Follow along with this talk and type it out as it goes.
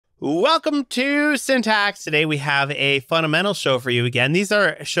Welcome to Syntax. Today we have a fundamental show for you again. These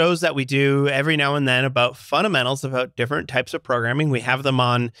are shows that we do every now and then about fundamentals, about different types of programming. We have them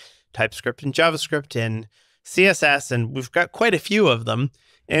on TypeScript and JavaScript and CSS, and we've got quite a few of them.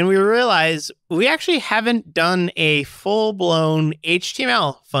 And we realize we actually haven't done a full-blown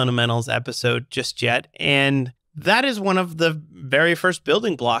HTML fundamentals episode just yet. And that is one of the very first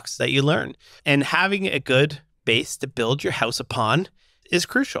building blocks that you learn. And having a good base to build your house upon is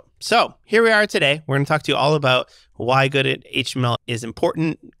crucial. So here we are today. We're going to talk to you all about why good at HTML is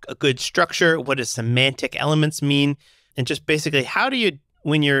important, a good structure, what does semantic elements mean, and just basically how do you,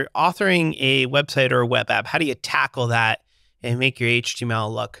 when you're authoring a website or a web app, how do you tackle that and make your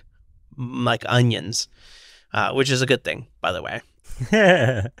HTML look like onions, which is a good thing, by the way.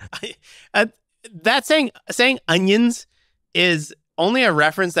 That saying onions is only a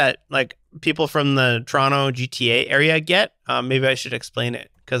reference that like people from the Toronto GTA area get. Maybe I should explain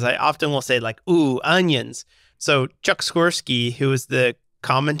it because I often will say like, ooh, onions. So Chuck Swirsky, who is the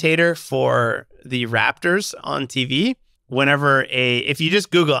commentator for the Raptors on TV, if you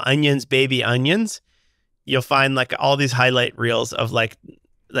just Google onions, baby onions, you'll find like all these highlight reels of like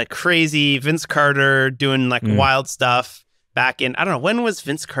crazy Vince Carter doing like wild stuff back in, I don't know, when was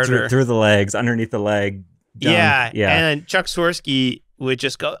Vince Carter? Through the legs, underneath the leg. Dunk. Yeah. And Chuck Swirsky would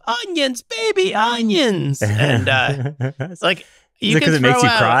just go, onions, baby, onions. And like, you can because it makes you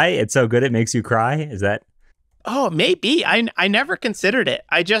cry? It's so good it makes you cry? Is that? Oh, maybe. I never considered it.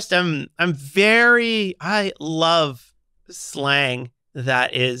 I just I love slang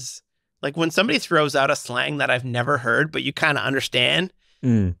that is like when somebody throws out a slang that I've never heard, but you kind of understand.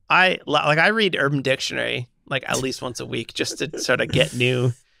 I read Urban Dictionary like at least once a week just to sort of get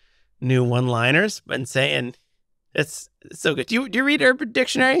new one-liners and saying it's so good. Do you read Urban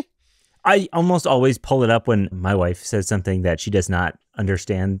Dictionary? I almost always pull it up when my wife says something that she does not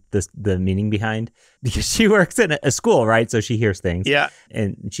understand the meaning behind, because she works in a school, right? So she hears things. Yeah.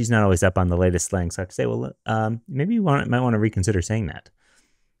 And she's not always up on the latest slang. So I have to say, well, maybe you might want to reconsider saying that.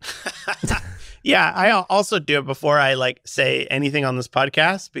 Yeah, I also do it before I like say anything on this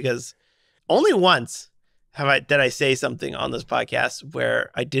podcast, because only once did I say something on this podcast where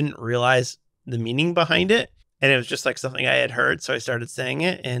I didn't realize the meaning behind it. And it was just like something I had heard. So I started saying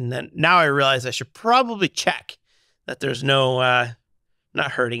it. And then now I realize I should probably check that there's not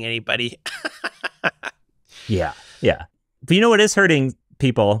hurting anybody. Yeah. But you know what is hurting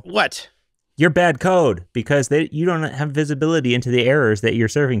people? What? Your bad code, because you don't have visibility into the errors that you're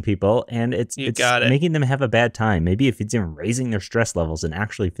serving people. And it's making them have a bad time. Maybe if it's even raising their stress levels and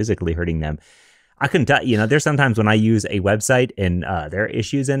actually physically hurting them. I couldn't tell, there's sometimes when I use a website and there are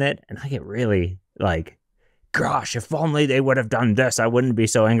issues in it, and I get really like, gosh, if only they would have done this, I wouldn't be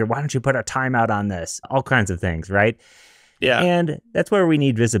so angry. Why don't you put a timeout on this? All kinds of things, right? Yeah. And that's where we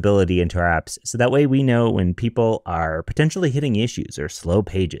need visibility into our apps. So that way we know when people are potentially hitting issues or slow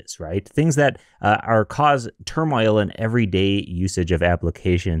pages, right? Things that cause turmoil in everyday usage of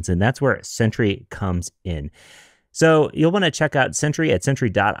applications. And that's where Sentry comes in. So you'll want to check out Sentry at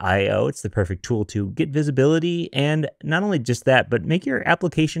sentry.io. It's the perfect tool to get visibility, and not only just that, but make your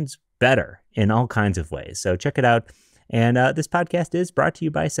applications better in all kinds of ways. So check it out. And this podcast is brought to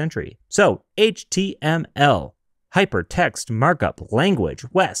you by Sentry. So HTML, hypertext markup language.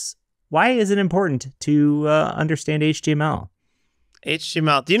 Wes, why is it important to understand HTML?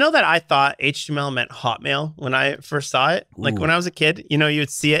 HTML. Do you know that I thought HTML meant Hotmail when I first saw it? Like when I was a kid, you'd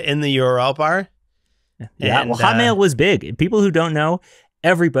see it in the URL bar. Yeah, well, Hotmail was big. People who don't know,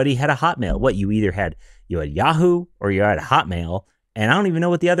 everybody had a Hotmail. What, you had Yahoo or you had Hotmail, and I don't even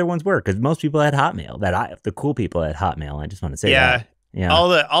know what the other ones were, because most people had Hotmail. The cool people had Hotmail. I just want to say that. Yeah. All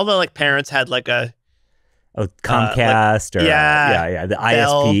the like parents had like a Comcast or the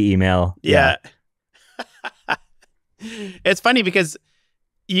Bell. ISP email. Yeah. It's funny because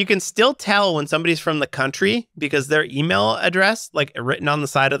you can still tell when somebody's from the country because their email address, like written on the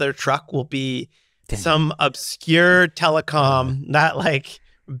side of their truck, will be some obscure telecom that like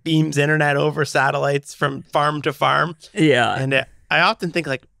beams internet over satellites from farm to farm. Yeah. And I often think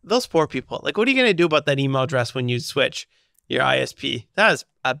like those poor people, like what are you going to do about that email address when you switch your ISP? That is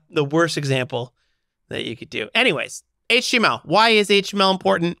the worst example that you could do. Anyways, HTML. Why is HTML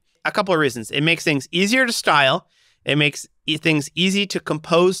important? A couple of reasons. It makes things easier to style. It makes things easy to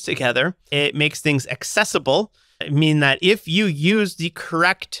compose together. It makes things accessible. I mean that if you use the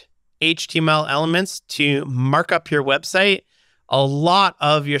correct HTML elements to mark up your website, a lot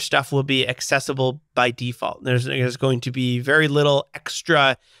of your stuff will be accessible by default. There's going to be very little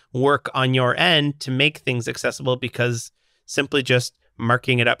extra work on your end to make things accessible, because simply just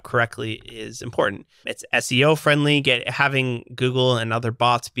marking it up correctly is important. It's SEO friendly. Having Google and other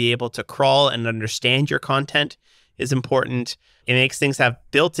bots be able to crawl and understand your content is important. It makes things have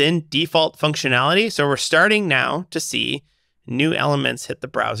built-in default functionality. So we're starting now to see new elements hit the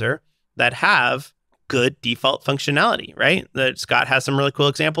browser that have good default functionality, right? Scott has some really cool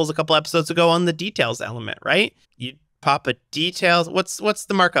examples a couple episodes ago on the details element, right? You pop a details. What's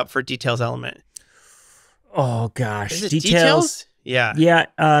the markup for details element? Oh gosh, is it details? Yeah. Yeah.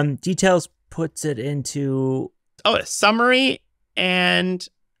 Details puts it into a summary and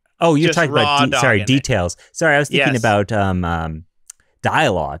you're talking about details. Sorry, I was thinking about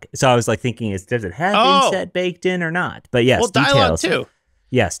Dialog. So I was like thinking, does it have inset baked in or not? But yes, Dialog details too.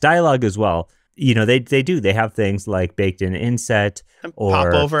 Yes, Dialog as well. They have things like baked in inset or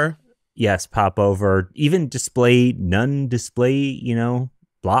popover. Yes, popover, even display, none display,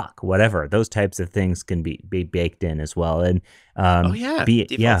 block, whatever. Those types of things can be baked in as well. And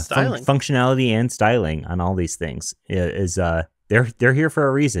default styling. Functionality and styling on all these things is they're here for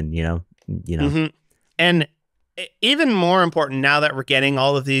a reason, Mm-hmm. And even more important now that we're getting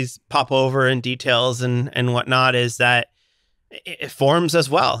all of these popover and details and whatnot is that forms as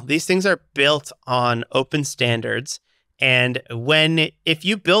well. These things are built on open standards. And if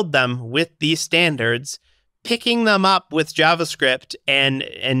you build them with these standards, picking them up with JavaScript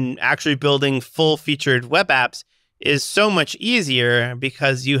and actually building full-featured web apps is so much easier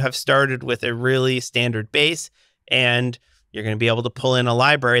because you have started with a really standard base, and you're going to be able to pull in a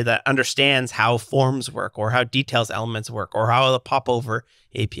library that understands how forms work or how details elements work or how the popover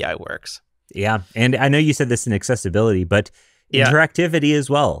API works. Yeah, and I know you said this in accessibility, but interactivity as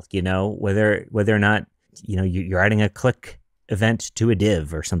well, whether or not, you're adding a click event to a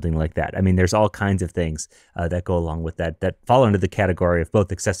div or something like that. I mean, there's all kinds of things that go along with that fall under the category of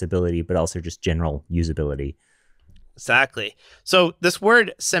both accessibility, but also just general usability. Exactly. So this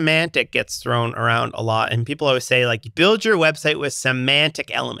word semantic gets thrown around a lot, and people always say, like, build your website with semantic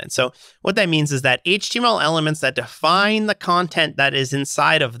elements. So what that means is that HTML elements that define the content that is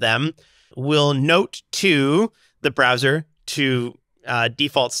inside of them will note to the browser, to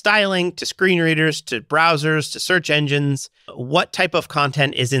default styling, to screen readers, to browsers, to search engines, what type of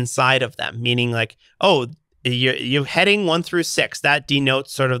content is inside of them. Meaning like, you're heading 1 through 6, that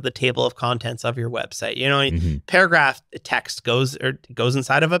denotes sort of the table of contents of your website. Paragraph text goes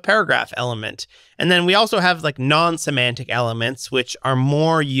inside of a paragraph element. And then we also have like non-semantic elements, which are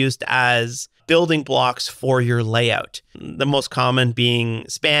more used as building blocks for your layout. The most common being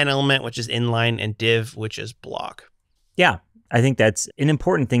span element, which is inline, and div, which is block. Yeah, I think that's an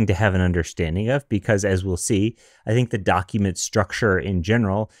important thing to have an understanding of because, as we'll see, I think the document structure in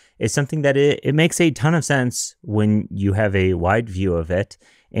general is something that it makes a ton of sense when you have a wide view of it.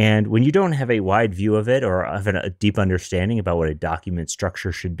 And when you don't have a wide view of it or have a deep understanding about what a document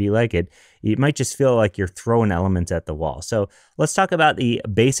structure should be like, it might just feel like you're throwing elements at the wall. So let's talk about the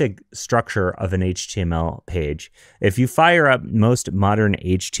basic structure of an HTML page. If you fire up most modern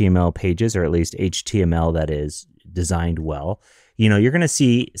HTML pages, or at least HTML that is designed well, you're going to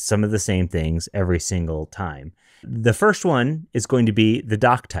see some of the same things every single time. The first one is going to be the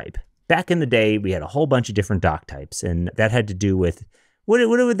doc type. Back in the day, we had a whole bunch of different doc types, and that had to do with what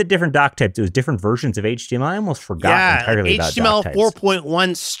were the different doc types? It was different versions of HTML. I almost forgot entirely about doc types. HTML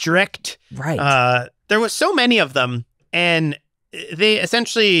 4.1 strict. Right. There was so many of them, and they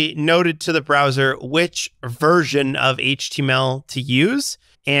essentially noted to the browser which version of HTML to use,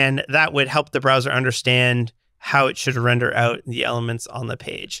 and that would help the browser understand how it should render out the elements on the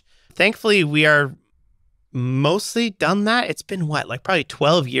page. Thankfully, we are mostly done that. It's been probably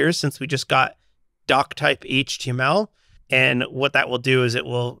 12 years since we just got Doctype HTML. And what that will do is it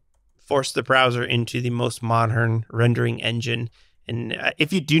will force the browser into the most modern rendering engine. And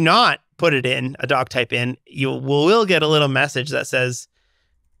if you do not put it in, a Doctype in, you will get a little message that says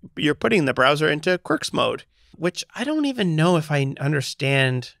you're putting the browser into Quirks mode, which I don't even know if I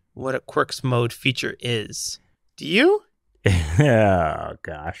understand what a Quirks mode feature is. Do you? Oh,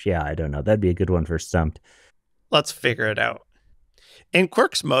 gosh. Yeah, I don't know. That'd be a good one for Stumped. Let's figure it out. In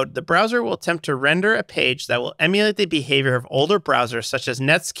Quirks mode, the browser will attempt to render a page that will emulate the behavior of older browsers such as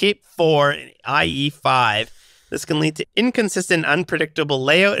Netscape 4 and IE5. This can lead to inconsistent, unpredictable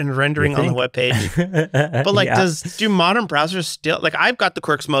layout and rendering on the web page. But do modern browsers still, I've got the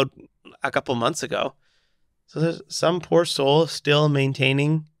Quirks mode a couple months ago. So there's some poor soul still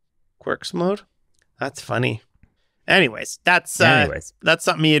maintaining Quirks mode. That's funny. Anyways, that's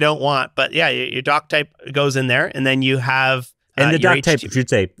something you don't want. But yeah, your doc type goes in there, and then you have and the doc type, I should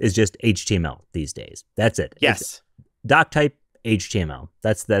say, is just HTML these days. That's it. Yes, doc type HTML.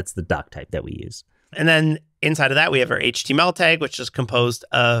 That's the doc type that we use. And then inside of that, we have our HTML tag, which is composed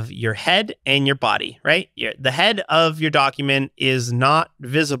of your head and your body, right? The head of your document is not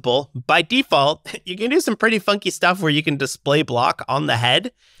visible. By default, you can do some pretty funky stuff where you can display block on the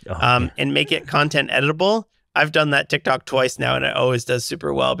head and make it content editable. I've done that TikTok twice now, and it always does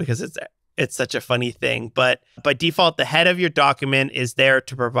super well because it's such a funny thing. But by default, the head of your document is there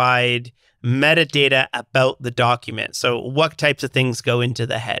to provide metadata about the document. So what types of things go into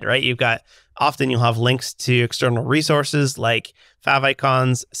the head, right? Often you'll have links to external resources like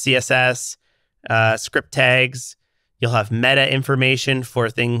favicons, CSS, script tags. You'll have meta information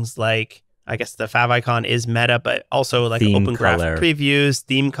for things like, I guess the favicon is meta, but also like theme open color, graphic previews,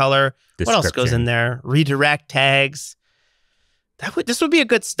 theme color. What else goes in there? Redirect tags. This would be a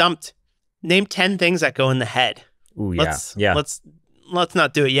good stumped. Name 10 things that go in the head. Ooh, yeah. Let's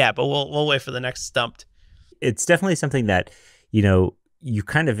not do it yet, but we'll wait for the next stumped. It's definitely something that, you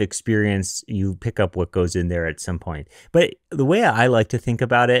kind of experience, you pick up what goes in there at some point. But the way I like to think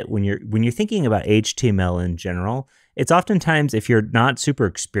about it, when you're thinking about HTML in general, it's oftentimes, if you're not super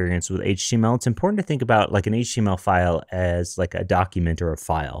experienced with HTML, it's important to think about like an HTML file as like a document or a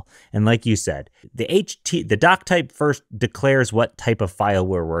file. And like you said, the Doctype first declares what type of file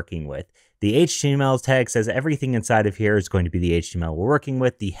we're working with. The HTML tag says everything inside of here is going to be the HTML we're working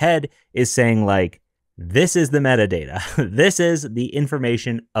with. The head is saying like, this is the metadata. This is the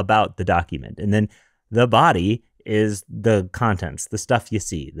information about the document. And then the body is the contents, the stuff you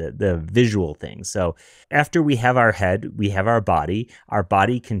see, the visual things. So after we have our head, we have our body. Our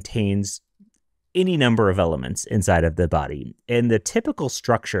body contains any number of elements inside of the body. And the typical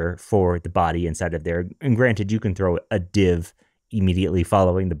structure for the body inside of there, and granted, you can throw a div immediately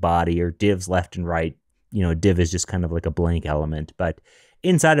following the body or divs left and right. Div is just kind of like a blank element. But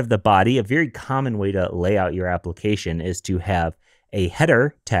inside of the body, a very common way to lay out your application is to have a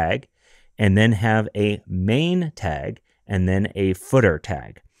header tag and then have a main tag and then a footer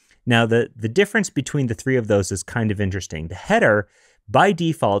tag. Now, the difference between the three of those is kind of interesting. The header, by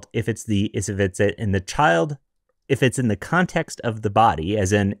default, if it's in the context of the body,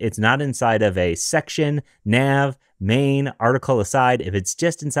 as in it's not inside of a section, nav, main, article aside, if it's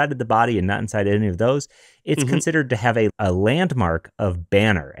just inside of the body and not inside any of those, it's considered to have a landmark of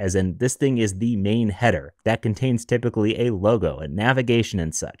banner, as in this thing is the main header. That contains typically a logo, a navigation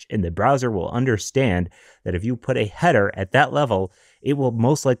and such. And the browser will understand that if you put a header at that level, it will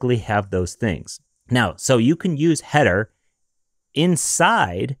most likely have those things. Now, so you can use header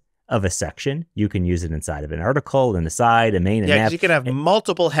inside of a section. You can use it inside of an article, an aside, a main, and nav. Yeah, because you can have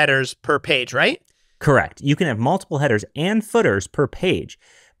multiple headers per page, right? Correct. You can have multiple headers and footers per page,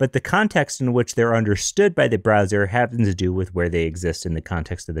 but the context in which they're understood by the browser happens to do with where they exist in the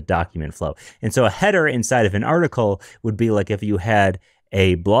context of the document flow. And so a header inside of an article would be like if you had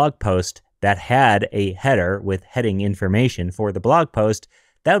a blog post that had a header with heading information for the blog post,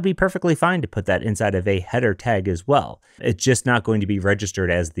 that would be perfectly fine to put that inside of a header tag as well. It's just not going to be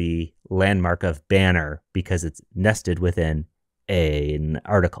registered as the landmark of banner because it's nested within an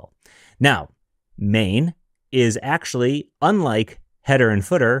article. Now, main is actually, unlike header and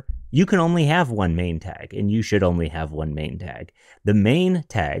footer, you can only have one main tag, and you should only have one main tag. The main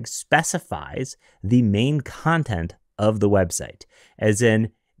tag specifies the main content of the website, as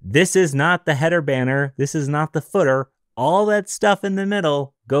in, this is not the header banner, this is not the footer, all that stuff in the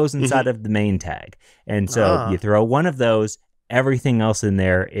middle goes inside of the main tag. And so you throw one of those, everything else in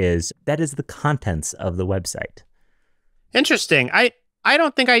there that is the contents of the website. Interesting. I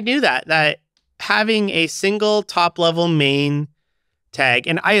don't think I knew that having a single top-level main tag,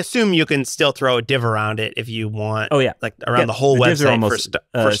 and I assume you can still throw a div around it if you want. Oh, yeah. Like around the whole website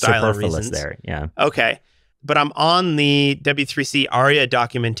for styling reasons. There, yeah. Okay. But I'm on the W3C ARIA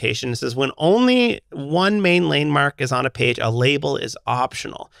documentation. It says when only one main landmark is on a page, a label is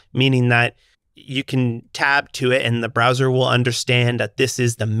optional, meaning that you can tab to it and the browser will understand that this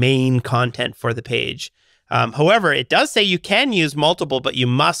is the main content for the page. However, it does say you can use multiple, but you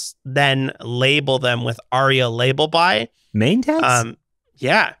must then label them with ARIA label by. Main tags?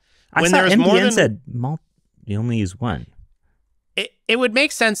 Yeah. I saw NPN said you only use one. It would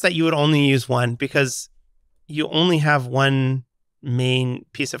make sense that you would only use one because you only have one main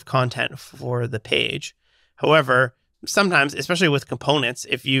piece of content for the page. However, sometimes, especially with components,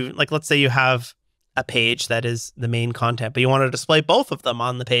 if you, like, let's say you have a page that is the main content, but you want to display both of them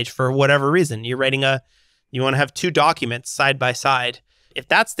on the page for whatever reason, you want to have two documents side by side. If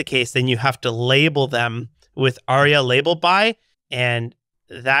that's the case, then you have to label them with ARIA label by, and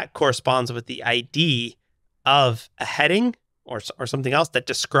that corresponds with the ID of a heading or something else that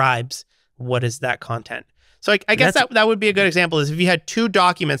describes what is that content. So I guess that would be a good example is if you had two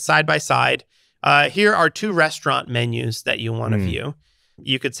documents side by side Here are 2 restaurant menus that you want to view.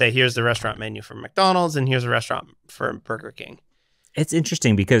 You could say, here's the restaurant menu for McDonald's and here's a restaurant for Burger King. It's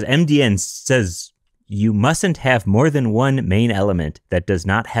interesting because MDN says you mustn't have more than one main element that does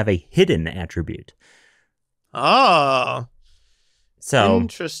not have a hidden attribute. Oh, so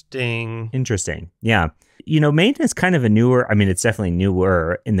interesting. Yeah. Main is kind of it's definitely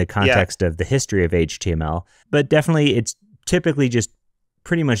newer in the context of the history of HTML, but definitely it's typically just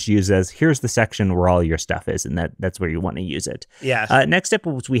pretty much used as, here's the section where all your stuff is, and that's where you want to use it. Yes. Next up,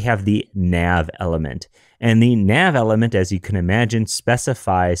 we have the nav element. And the nav element, as you can imagine,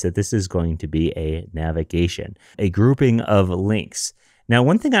 specifies that this is going to be a navigation, a grouping of links. Now,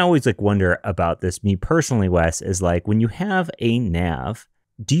 one thing I always wonder about this, me personally, Wes, is when you have a nav,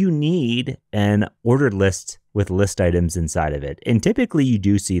 do you need an ordered list with list items inside of it? And typically you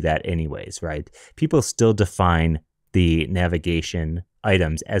do see that anyways, right? People still define the navigation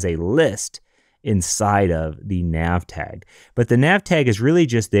items as a list inside of the nav tag. But the nav tag is really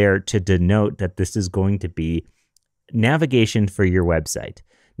just there to denote that this is going to be navigation for your website.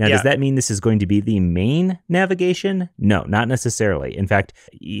 Now, does that mean this is going to be the main navigation? No, not necessarily. In fact,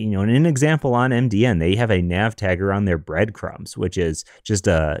 in an example on MDN, they have a nav tag around their breadcrumbs, which is just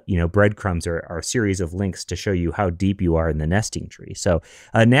breadcrumbs are a series of links to show you how deep you are in the nesting tree. So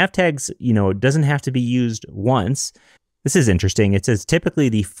nav tags, doesn't have to be used once. This is interesting. It says typically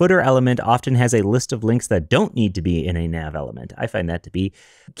the footer element often has a list of links that don't need to be in a nav element. I find that to be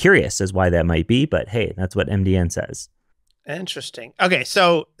curious as why that might be, but hey, that's what MDN says. Interesting. Okay,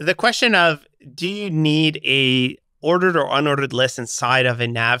 so the question of, do you need a ordered or unordered list inside of a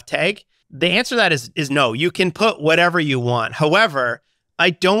nav tag? The answer to that is no. You can put whatever you want. However, I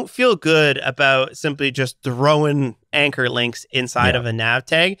don't feel good about simply just throwing anchor links inside of a nav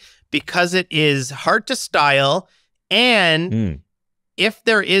tag because it is hard to style. And if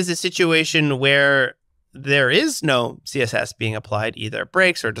there is a situation where there is no CSS being applied, either it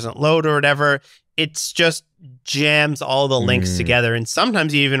breaks or it doesn't load or whatever, it's just jams all the links together. And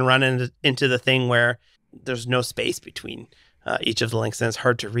sometimes you even run into the thing where there's no space between each of the links and it's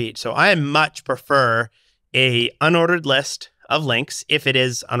hard to read. So I much prefer a unordered list of links. If it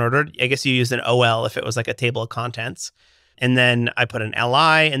is unordered, I guess you use an OL if it was like a table of contents. And then I put an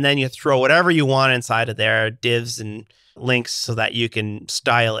LI, and then you throw whatever you want inside of there, divs and links, so that you can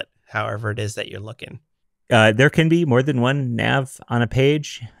style it however it is that you're looking. There can be more than one nav on a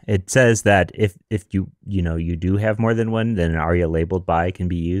page. It says that if you do have more than one, then an ARIA labeled by can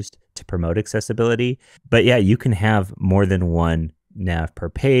be used to promote accessibility. But yeah, you can have more than one nav per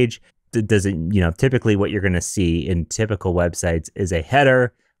page. Typically what you're going to see in typical websites is a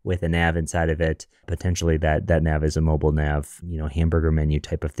header with a nav inside of it. Potentially that nav is a mobile nav, hamburger menu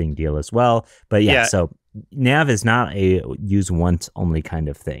type of thing deal as well. But so nav is not a use once only kind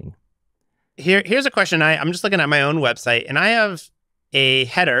of thing. Here's a question. I'm just looking at my own website, and I have a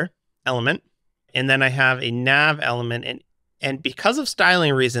header element, and then I have a nav element, and because of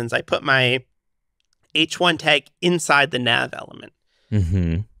styling reasons, I put my H1 tag inside the nav element.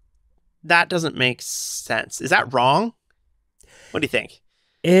 Mm-hmm. That doesn't make sense. Is that wrong? What do you think?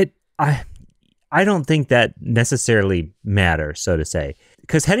 I don't think that necessarily matters, so to say,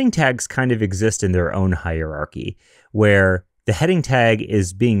 because heading tags kind of exist in their own hierarchy, where the heading tag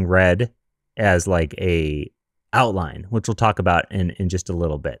is being read as like a outline, which we'll talk about in just a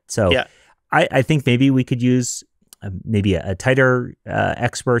little bit. So I think maybe we could use maybe a tighter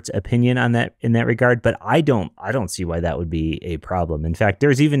expert's opinion on that in that regard, but I don't see why that would be a problem. In fact,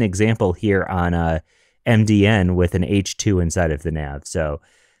 there's even an example here on MDN with an H2 inside of the nav. So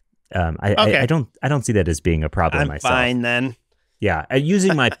I don't see that as being a problem myself. I'm fine then. Yeah,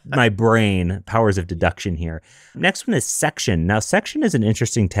 using my brain, powers of deduction here. Next one is section. Now, section is an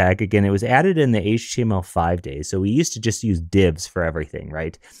interesting tag. Again, it was added in the HTML5 days. So we used to just use divs for everything,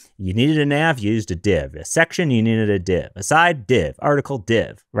 right? You needed a nav, you used a div. A section, you needed a div. A side, div. Article,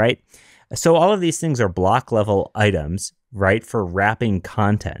 div, right? So all of these things are block level items, right, for wrapping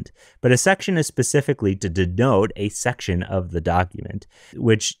content. But a section is specifically to denote a section of the document,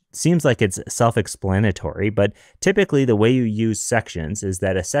 which seems like it's self-explanatory, but typically the way you use sections is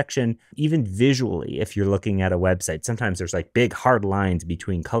that a section, even visually, if you're looking at a website, sometimes there's like big hard lines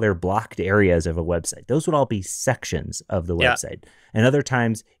between color blocked areas of a website. Those would all be sections of the website. And other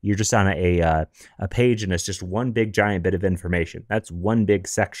times you're just on a page and it's just one big giant bit of information. That's one big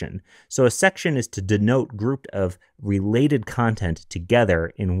section. So a section is to denote group of related content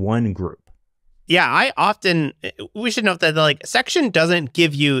together in one group. Yeah, we should note that the section doesn't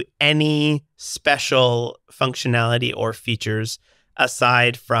give you any special functionality or features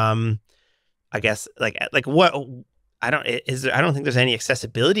aside from, I guess, like what I don't think there's any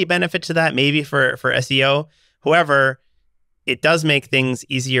accessibility benefit to that, maybe for SEO. However, it does make things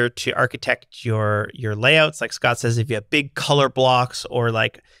easier to architect your layouts. Like Scott says, if you have big color blocks, or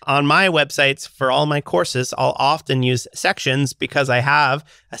like on my websites for all my courses, I'll often use sections because I have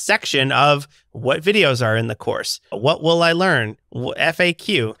a section of what videos are in the course. What will I learn?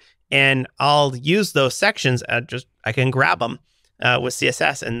 FAQ. And I'll use those sections. I can grab them with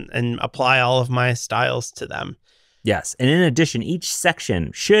CSS and apply all of my styles to them. Yes. And in addition, each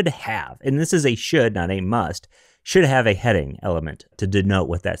section should have, and this is a should, not a must, should have a heading element to denote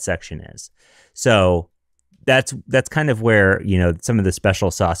what that section is. So that's kind of where, some of the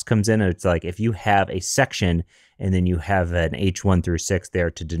special sauce comes in. It's like if you have a section and then you have an H1 through 6 there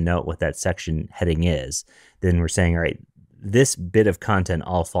to denote what that section heading is, then we're saying, all right, this bit of content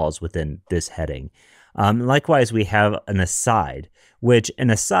all falls within this heading. Likewise, we have an aside, which an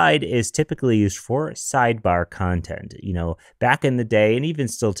aside is typically used for sidebar content. Back in the day, and even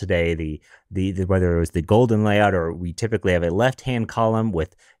still today, the whether it was the golden layout, or we typically have a left-hand column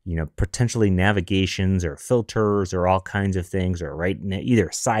with potentially navigations or filters or all kinds of things, or either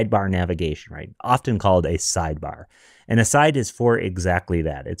sidebar navigation, right? Often called a sidebar. An aside is for exactly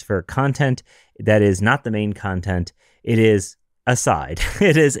that. It's for content that is not the main content. It is aside.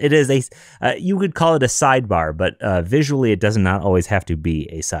 It is you could call it a sidebar, but visually it does not always have to be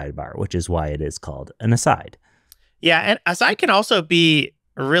a sidebar, which is why it is called an aside. Yeah, and aside can also be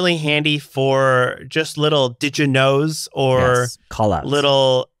really handy for just little did you knows, or call-outs,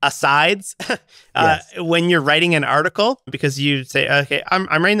 little asides when you're writing an article, because you say, okay, I'm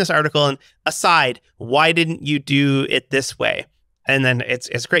writing this article, and aside, why didn't you do it this way? And then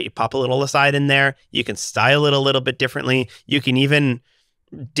it's great. You pop a little aside in there. You can style it a little bit differently. You can even,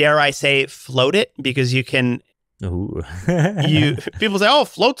 dare I say, float it, because you can. Ooh. People say, oh,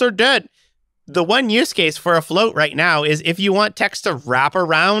 floats are dead. The one use case for a float right now is if you want text to wrap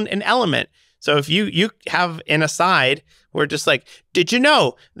around an element. So if you have an aside where just like, did you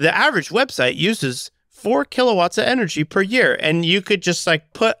know the average website uses 4 kilowatts of energy per year? And you could just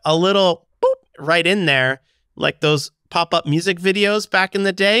like put a little boop right in there, like those pop-up music videos back in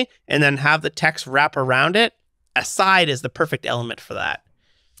the day, and then have the text wrap around it. Aside is the perfect element for that.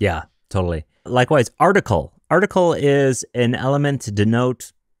 Yeah, totally. Likewise, article. Article is an element to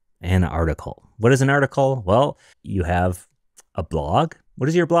denote an article. What is an article? Well, you have a blog. What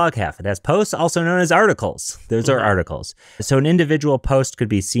does your blog have? It has posts, also known as articles. Those are articles. So an individual post could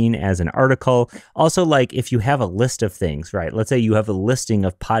be seen as an article. Also, like if you have a list of things, right? Let's say you have a listing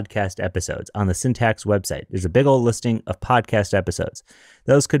of podcast episodes on the Syntax website. There's a big old listing of podcast episodes.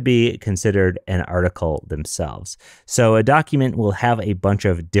 Those could be considered an article themselves. So a document will have a bunch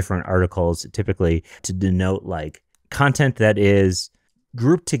of different articles, typically to denote like content that is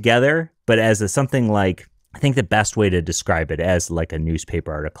grouped together, but as something like, I think the best way to describe it as like a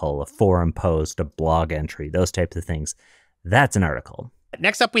newspaper article, a forum post, a blog entry, those types of things. That's an article.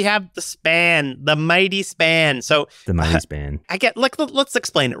 Next up, we have the span, the mighty span. So the mighty span. Let's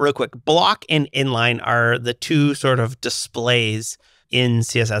explain it real quick. Block and inline are the two sort of displays in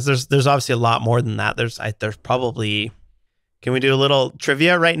CSS. There's obviously a lot more than that. There's probably, can we do a little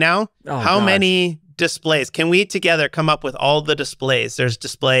trivia right now? Oh, How gosh. many displays? Can we together come up with all the displays? There's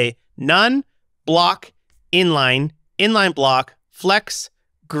display none, block, inline block, flex,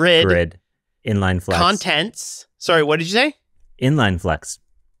 grid, inline flex, contents. Sorry, what did you say? Inline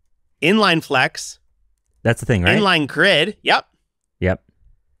flex. That's the thing, right? Inline grid. Yep.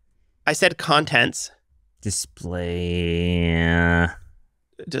 I said contents. Display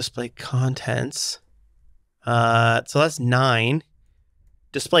contents. So that's 9.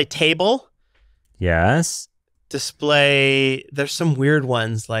 Display table. Yes. Display. There's some weird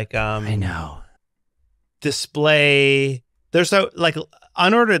ones like I know. Display. There's like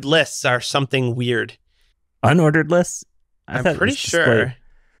unordered lists are something weird. Unordered lists? I'm pretty sure. Let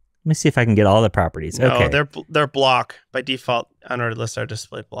me see if I can get all the properties. No, okay. they're block by default. Unordered lists are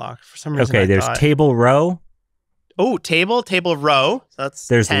displayed block for some reason. Okay, there's table row. Oh, table row. So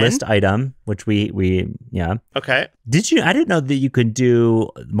there's 10. List item, which we yeah. Okay. I didn't know that you could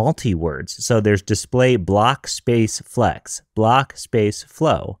do multi-words. So there's display block space flex, block space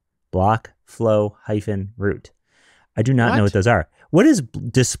flow, block flow hyphen root. I do not know what those are. What is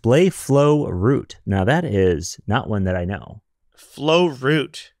display flow root? Now that is not one that I know. Flow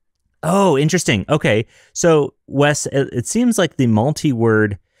root. Oh, interesting. Okay. So Wes, it seems like the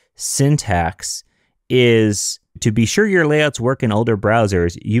multi-word syntax is to be sure your layouts work in older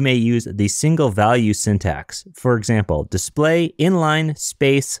browsers, you may use the single value syntax. For example, display inline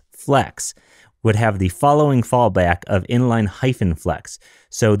space flex. would have the following fallback of inline hyphen flex.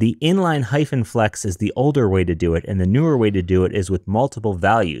 So the inline hyphen flex is the older way to do it, and the newer way to do it is with multiple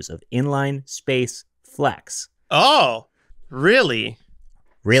values of inline space flex. Oh, really?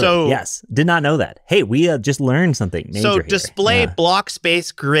 Really? So, yes. Did not know that. Hey, we just learned something major So here. display block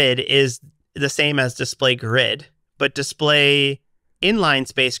space grid is the same as display grid, but display inline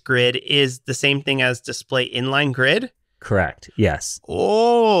space grid is the same thing as display inline grid? Correct. Yes.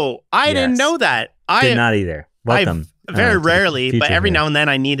 Oh, I didn't know that. I did not either. Welcome. Very rarely, but every here. now and then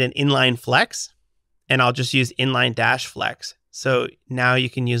I need an inline flex, and I'll just use inline dash flex. So now you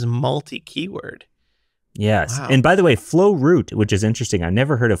can use multi-keyword. Yes. Wow. And by the way, flow root, which is interesting. I've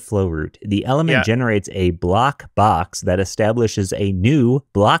never heard of flow root. The element generates a block box that establishes a new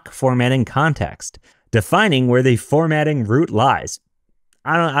block formatting context, defining where the formatting root lies.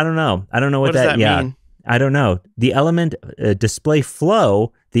 I don't know. I don't know what that mean? I don't know. The element display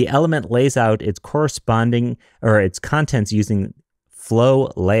flow, the element lays out its corresponding or its contents using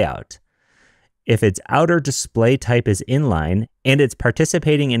flow layout. If its outer display type is inline and it's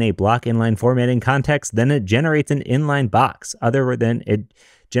participating in a block inline formatting context, then it generates an inline box. Other than it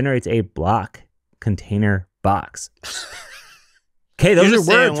generates a block container box. Okay, those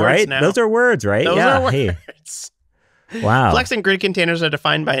are words, right? Those are words, right? Those are words. Wow. Flex and grid containers are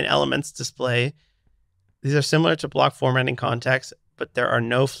defined by an element's display. These are similar to block formatting context, but there are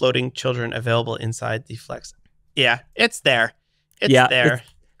no floating children available inside the flex. Yeah, it's there. It's there.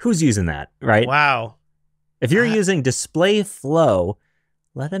 Who's using that, right? Wow. If you're using display flow,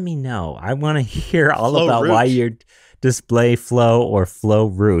 let me know. I want to hear all about why you're display flow or flow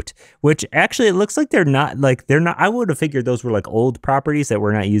root, which actually it looks like they're not. I would have figured those were like old properties that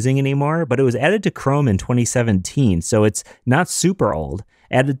we're not using anymore, but it was added to Chrome in 2017. So it's not super old.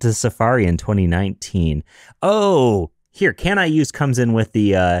 Added to Safari in 2019. Oh, here, can I use comes in with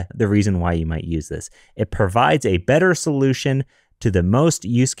the reason why you might use this. It provides a better solution to the most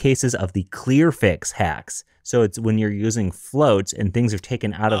use cases of the clear fix hacks. So it's when you're using floats and things are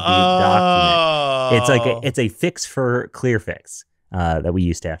taken out of the document. It's a fix for clear fix that we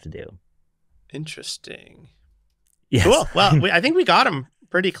used to have to do. Interesting. Yes. Cool. Well, I think we got them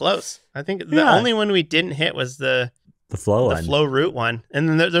pretty close. I think the only one we didn't hit was the flow root one. And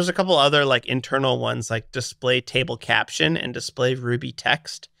then there's a couple other like internal ones like display table caption and display Ruby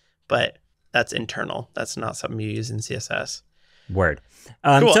text, but that's internal. That's not something you use in CSS. Word.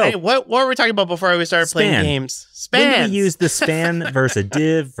 Cool. So, hey, what were we talking about before we started playing games? Spans. When do you use the span versus a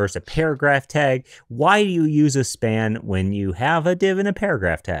div versus a paragraph tag? Why do you use a span when you have a div and a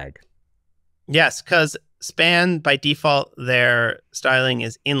paragraph tag? Yes, because span by default, their styling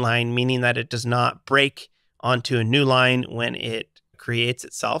is inline, meaning that it does not break onto a new line when it creates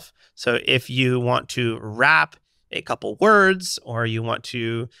itself. So if you want to wrap a couple words or you want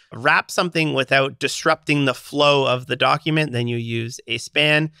to wrap something without disrupting the flow of the document, then you use a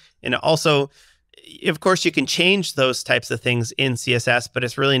span. And also, of course, you can change those types of things in CSS, but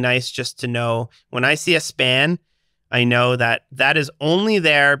it's really nice just to know when I see a span, I know that that is only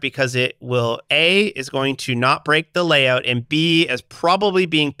there because it will, A, is going to not break the layout, and B, is probably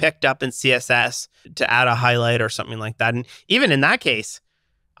being picked up in CSS to add a highlight or something like that. And even in that case,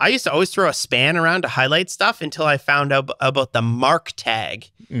 I used to always throw a span around to highlight stuff until I found out about the mark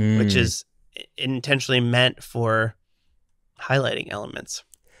tag, which is intentionally meant for highlighting elements.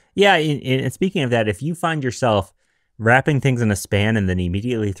 Yeah, and speaking of that, if you find yourself wrapping things in a span and then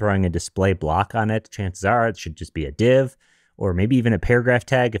immediately throwing a display block on it, chances are it should just be a div or maybe even a paragraph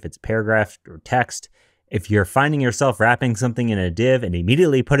tag if it's paragraph or text. If you're finding yourself wrapping something in a div and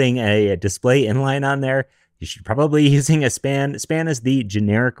immediately putting a display inline on there, you should probably be using a span. Span is the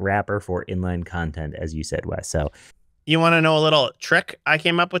generic wrapper for inline content, as you said, Wes. So, you want to know a little trick I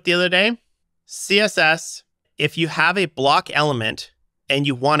came up with the other day? CSS, if you have a block element and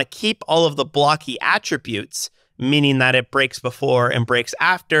you want to keep all of the blocky attributes, meaning that it breaks before and breaks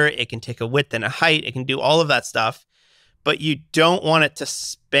after, it can take a width and a height, it can do all of that stuff, but you don't want it to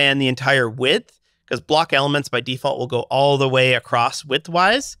span the entire width because block elements by default will go all the way across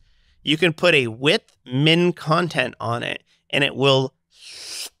width-wise. You can put a width min content on it and it will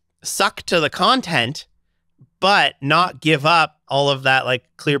suck to the content, but not give up all of that like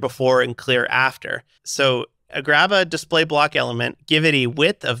clear before and clear after. So grab a display block element, give it a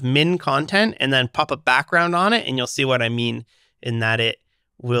width of min content, and then pop a background on it. And you'll see what I mean in that it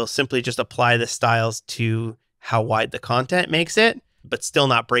will simply just apply the styles to how wide the content makes it, but still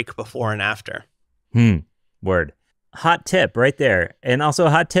not break before and after. Word. Hot tip right there. And also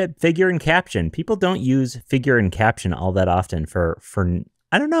hot tip, figure and caption. People don't use figure and caption all that often for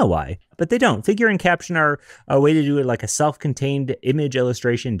I don't know why, but they don't. Figure and caption are a way to do it like a self-contained image,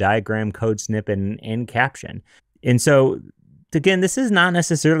 illustration, diagram, code snip, and caption. And so, again, this is not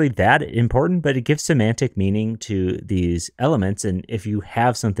necessarily that important, but it gives semantic meaning to these elements. And if you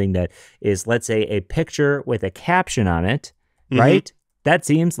have something that is, let's say, a picture with a caption on it, right? That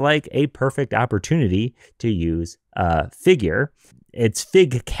seems like a perfect opportunity to use figure. It's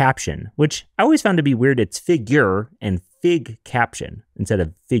fig caption, which I always found to be weird. It's figure and fig caption instead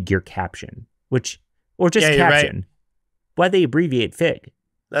of figure caption, or just caption. Right. Why they abbreviate fig?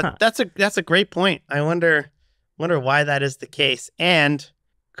 That's a great point. I wonder why that is the case. And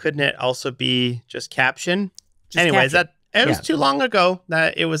couldn't it also be just caption? Anyways, caption. It was too long ago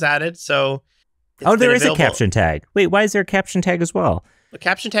that it was added, so there is a caption tag. Wait, why is there a caption tag as well? The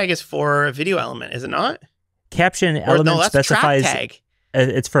caption tag is for a video element, is it not? Caption element specifies track tag.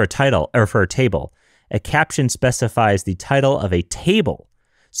 It's for a title or for a table. A caption specifies the title of a table.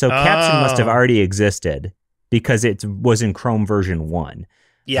 So caption must have already existed because it was in Chrome version 1.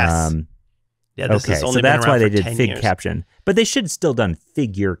 Yes. This has only so that's why they did fig years. Caption. But they should have still done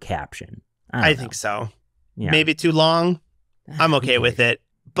figure caption. I think so. Yeah. Maybe too long. I'm okay with it.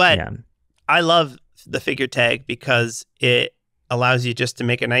 But I love the figure tag because it allows you just to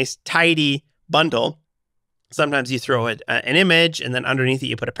make a nice, tidy bundle. Sometimes you throw an image, and then underneath it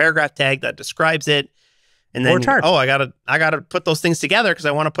you put a paragraph tag that describes it, and then I gotta put those things together because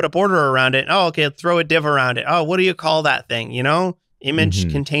I want to put a border around it. Oh, okay, throw a div around it. Oh, what do you call that thing?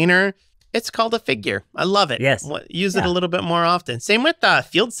 Image container. It's called a figure. I love it. Yes, use it a little bit more often. Same with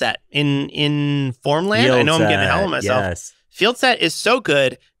Fieldset in Formland. I know I'm getting hell of myself. Yes. Fieldset is so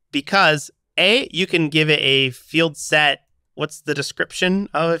good because you can give it a Fieldset. What's the description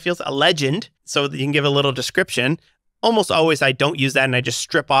of a Fieldset? A legend. So that you can give a little description. Almost always I don't use that and I just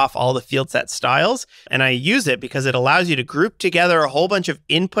strip off all the Fieldset styles. And I use it because it allows you to group together a whole bunch of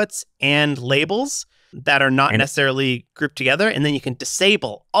inputs and labels that are not necessarily grouped together. And then you can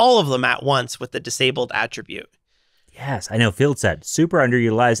disable all of them at once with the disabled attribute. Yes, I know. Fieldset, super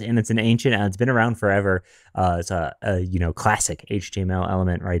underutilized, and it's an ancient, it's been around forever. It's a classic HTML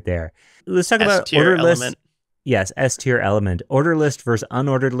element right there. Let's talk about order list. Yes, S-tier element. Order list versus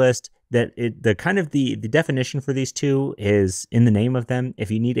unordered list. The definition for these two is in the name of them. If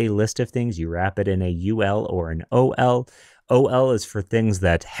you need a list of things, you wrap it in a UL or an OL. OL is for things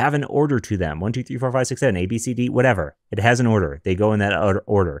that have an order to them. 1, 2, 3, 4, 5, 6, 7, A, B, C, D, whatever. It has an order. They go in that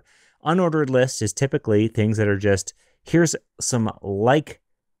order. Unordered list is typically things that are just, here's some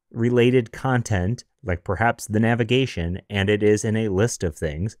related content, like perhaps the navigation, and it is in a list of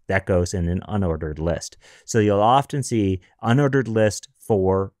things that goes in an unordered list. So you'll often see unordered list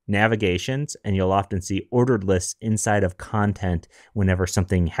for navigations, and you'll often see ordered lists inside of content whenever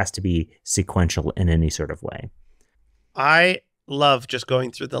something has to be sequential in any sort of way. I love just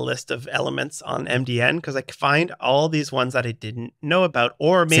going through the list of elements on MDN because I find all these ones that I didn't know about,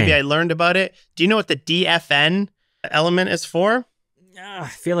 or maybe I learned about it. Do you know what the DFN element is for? I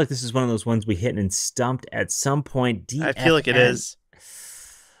feel like this is one of those ones we hit and stumped at some point. DFN. I feel like it is.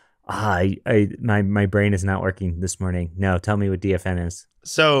 My brain is not working this morning. No, tell me what DFN is.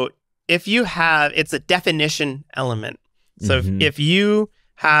 So if you have, it's a definition element. So if you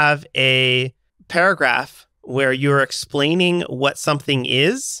have a paragraph where you're explaining what something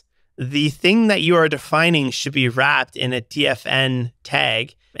is, the thing that you are defining should be wrapped in a DFN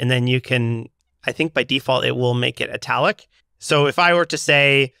tag. And then you can, I think by default, it will make it italic. So if I were to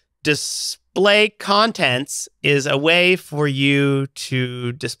say display contents is a way for you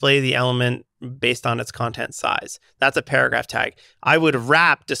to display the element based on its content size, that's a paragraph tag. I would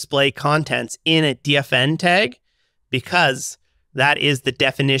wrap display contents in a DFN tag because that is the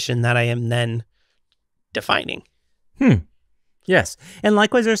definition that I am then defining. Yes. And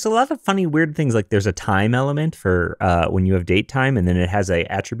likewise, there's a lot of funny, weird things. Like there's a time element for when you have date time, and then it has a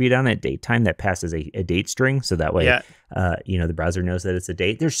attribute on it, date time, that passes a date string. So that way, the browser knows that it's a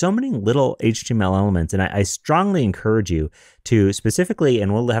date. There's so many little HTML elements. And I strongly encourage you to specifically,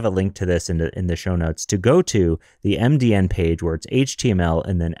 and we'll have a link to this in the show notes, to go to the MDN page where it's HTML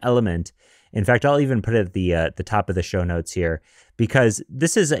and then element. In fact, I'll even put it at the top of the show notes here, because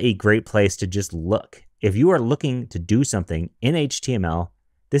this is a great place to just look. If you are looking to do something in HTML,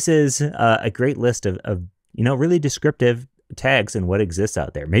 this is a great list of really descriptive tags and what exists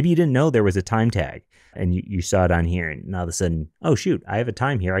out there. Maybe you didn't know there was a time tag and you saw it on here, and all of a sudden, oh shoot, I have a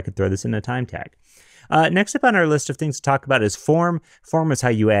time here. I could throw this in a time tag. Next up on our list of things to talk about is form. Form is how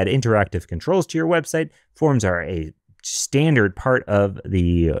you add interactive controls to your website. Forms are a standard part of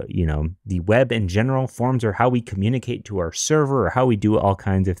the the web in general. Forms are how we communicate to our server, or how we do all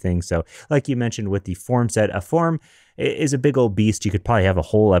kinds of things. So like you mentioned with the form set, a form is a big old beast. You could probably have a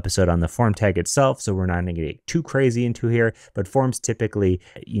whole episode on the form tag itself, so we're not going to get too crazy into here. But forms typically,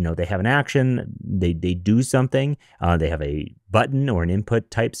 they have an action, they do something, they have a button or an input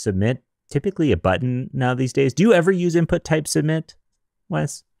type submit, typically a button now these days. Do you ever use input type submit,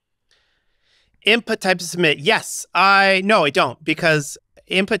 Wes? Input type of submit, yes. No, I don't, because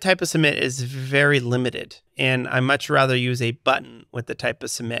input type of submit is very limited, and I much rather use a button with the type of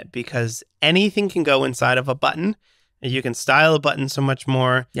submit, because anything can go inside of a button, and you can style a button so much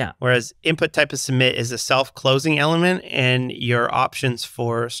more. Yeah. Whereas input type of submit is a self-closing element, and your options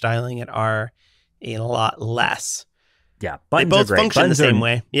for styling it are a lot less. Yeah, buttons they both are great. Function buttons the same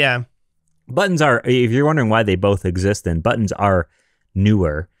way. Yeah. Buttons are, if you're wondering why they both exist, then buttons are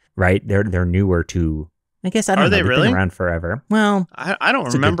newer. Right, they're newer to. I guess I don't know. They've really been around forever. Well, I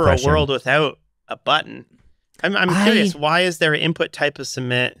don't remember a world without a button. I'm curious. Why is there an input type of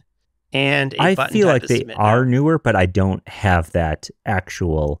submit and a button type of submit? I feel like they are newer, but I don't have that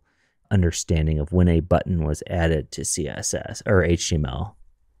actual understanding of when a button was added to CSS or HTML.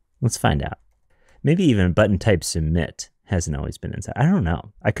 Let's find out. Maybe even button type submit hasn't always been inside. I don't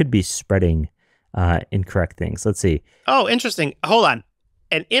know. I could be spreading incorrect things. Let's see. Oh, interesting. Hold on.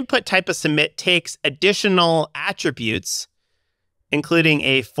 An input type of submit takes additional attributes, including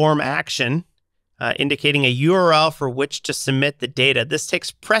a form action, indicating a URL for which to submit the data. This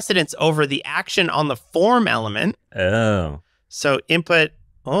takes precedence over the action on the form element. Oh. So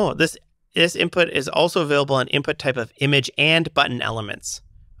this input is also available on input type of image and button elements.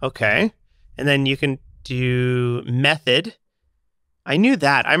 Okay. And then you can do method. I knew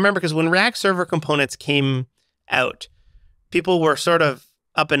that. I remember because when React Server Components came out, people were sort of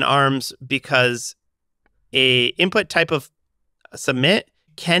up in arms because a input type of submit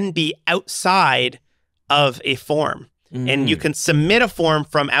can be outside of a form. And you can submit a form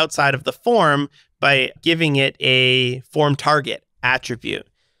from outside of the form by giving it a form target attribute.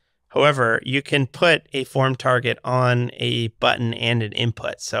 However, you can put a form target on a button and an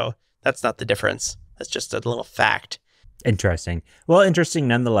input. So that's not the difference. That's just a little fact. Interesting. Well, interesting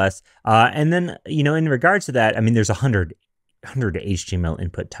nonetheless. And then, in regards to that, I mean, there's 100 HTML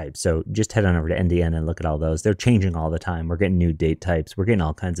input types. So just head on over to NDN and look at all those. They're changing all the time. We're getting new date types. We're getting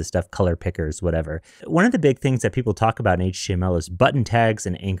all kinds of stuff, color pickers, whatever. One of the big things that people talk about in HTML is button tags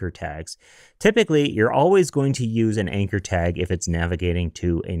and anchor tags. Typically, you're always going to use an anchor tag if it's navigating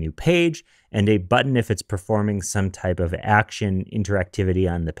to a new page, and a button if it's performing some type of action interactivity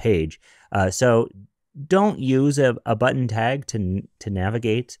on the page. So don't use a button tag to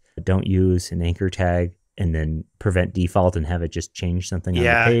navigate. Don't use an anchor tag and then prevent default and have it just change something on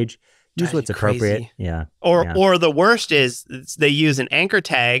the page. Use what's appropriate. Crazy. Yeah. Or the worst is they use an anchor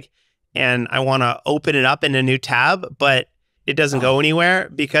tag and I want to open it up in a new tab, but it doesn't go anywhere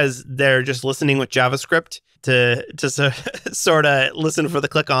because they're just listening with JavaScript to sort of listen for the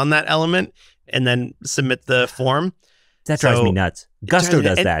click on that element and then submit the form. That drives me nuts. Gusto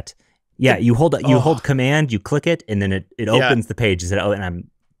does that. Yeah, you hold command, you click it, and then it opens the page. And I'm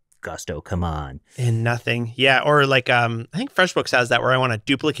Gusto, come on. And nothing. Yeah, or like I think FreshBooks has that where I want to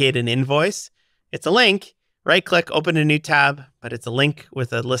duplicate an invoice. It's a link, right click, open a new tab, but it's a link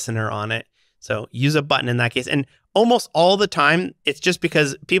with a listener on it. So use a button in that case. And almost all the time, it's just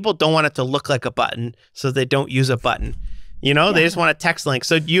because people don't want it to look like a button, so they don't use a button. They just want a text link.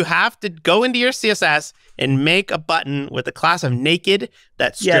 So you have to go into your CSS and make a button with a class of naked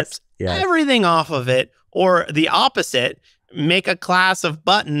that strips everything off of it, or the opposite, make a class of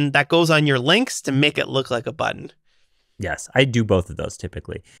button that goes on your links to make it look like a button. Yes, I do both of those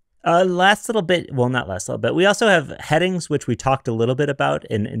typically. Last little bit, well, not last little bit. We also have headings, which we talked a little bit about,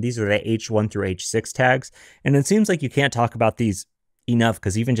 and these are the H1 through H6 tags. And it seems like you can't talk about these enough,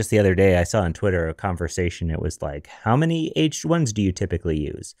 because even just the other day I saw on Twitter a conversation. It was like, how many H1s do you typically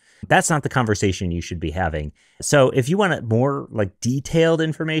use? That's not the conversation you should be having. So if you want more like detailed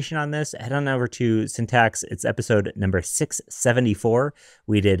information on this, head on over to Syntax. It's episode number 674.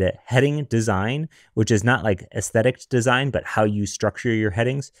 We did a heading design, which is not like aesthetic design, but how you structure your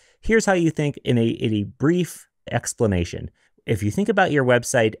headings. Here's how you think in a brief explanation. If you think about your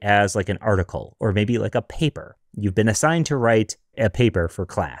website as like an article or maybe like a paper, you've been assigned to write a paper for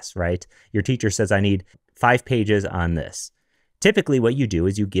class, right? Your teacher says, I need 5 pages on this. Typically what you do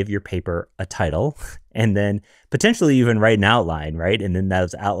is you give your paper a title and then potentially even write an outline, right? And then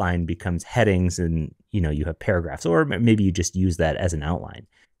those outline becomes headings and, you have paragraphs, or maybe you just use that as an outline.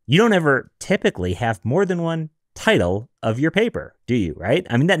 You don't ever typically have more than one title of your paper, do you? Right?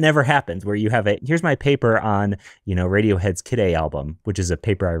 I mean, that never happens where you have here's my paper on, Radiohead's Kid A album, which is a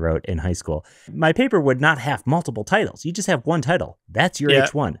paper I wrote in high school. My paper would not have multiple titles. You just have one title. That's your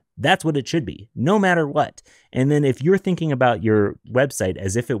H1. That's what it should be, no matter what. And then if you're thinking about your website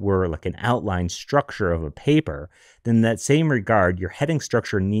as if it were like an outline structure of a paper, then in that same regard, your heading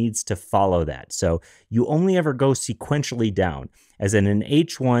structure needs to follow that. So you only ever go sequentially down, as in an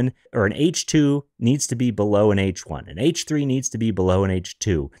H1 or an H2 needs to be below an H1. An H3 needs to be below an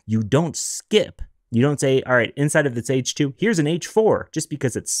H2. You don't skip. You don't say, all right, inside of this H2, here's an H4 just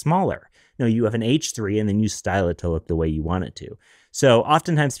because it's smaller. No, you have an H3 and then you style it to look the way you want it to. So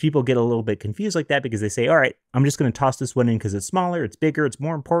oftentimes people get a little bit confused like that because they say, all right, I'm just going to toss this one in because it's smaller, it's bigger, it's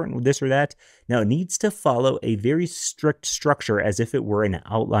more important, this or that. Now it needs to follow a very strict structure as if it were an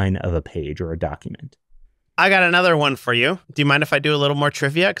outline of a page or a document. I got another one for you. Do you mind if I do a little more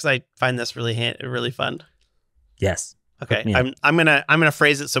trivia? Because I find this really fun. Yes. Okay. I'm gonna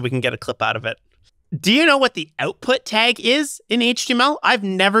phrase it so we can get a clip out of it. Do you know what the output tag is in HTML? I've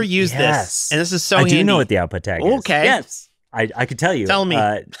never used this, and this is so handy. I do know what the output tag is. Okay. Yes. I could tell you. Tell me.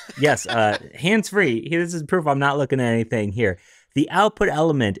 Yes. Hands-free. This is proof I'm not looking at anything here. The output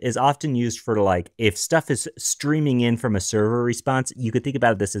element is often used for like if stuff is streaming in from a server response. You could think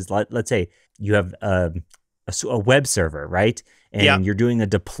about this as let's say you have a web server, right? And you're doing a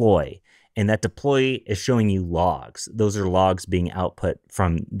deploy. And that deploy is showing you logs. Those are logs being output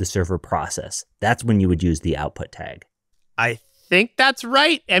from the server process. That's when you would use the output tag. I think that's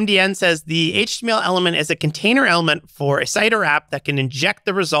right. MDN says the HTML element is a container element for a site or app that can inject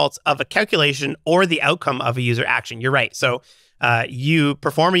the results of a calculation or the outcome of a user action. You're right. So you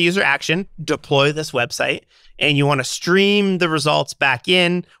perform a user action, deploy this website, and you want to stream the results back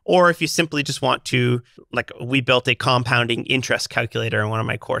in, or if you simply just want to, like we built a compounding interest calculator in one of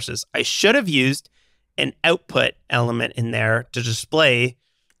my courses. I should have used an output element in there to display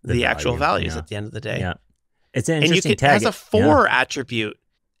the actual values at the end of the day. Yeah. It's an interesting tag. It has a for attribute,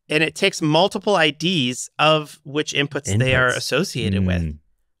 and it takes multiple IDs of which inputs they are associated with.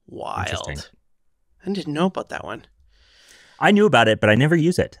 Wild. I didn't know about that one. I knew about it, but I never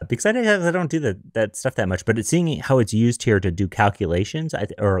use it because I don't do that stuff that much. But it's seeing how it's used here to do calculations,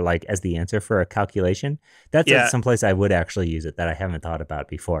 or like as the answer for a calculation. That's someplace I would actually use it that I haven't thought about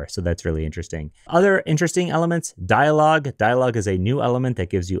before. So that's really interesting. Other interesting elements: Dialog. Dialog is a new element that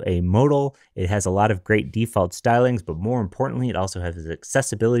gives you a modal. It has a lot of great default stylings, but more importantly, it also has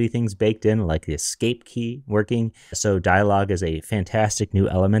accessibility things baked in, like the escape key working. So Dialog is a fantastic new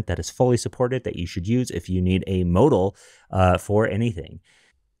element that is fully supported that you should use if you need a modal for anything.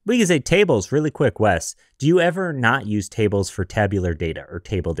 We can say tables really quick, Wes. Do you ever not use tables for tabular data or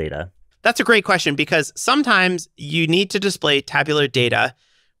table data? That's a great question because sometimes you need to display tabular data,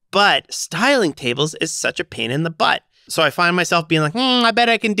 but styling tables is such a pain in the butt. So I find myself being like, I bet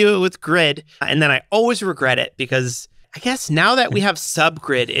I can do it with grid. And then I always regret it because I guess now that we have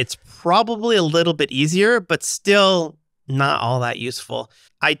subgrid, it's probably a little bit easier, but still not all that useful.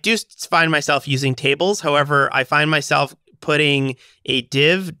 I do find myself using tables. However, I find myself putting a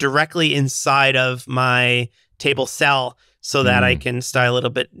div directly inside of my table cell so that I can style it a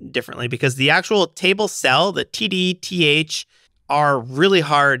bit differently because the actual table cell, the TD, TH, are really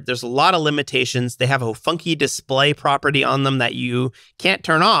hard. There's a lot of limitations. They have a funky display property on them that you can't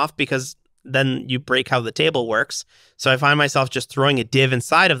turn off because then you break how the table works. So I find myself just throwing a div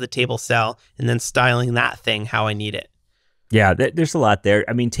inside of the table cell and then styling that thing how I need it. Yeah, there's a lot there.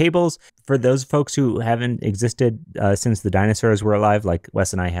 I mean, tables, for those folks who haven't existed since the dinosaurs were alive, like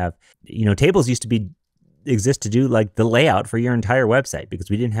Wes and I have, tables used to exist to do like the layout for your entire website because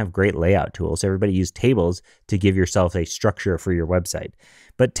we didn't have great layout tools. Everybody used tables to give yourself a structure for your website.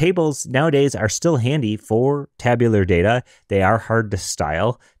 But tables nowadays are still handy for tabular data. They are hard to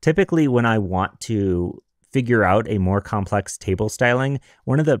style. Typically, when I want to figure out a more complex table styling,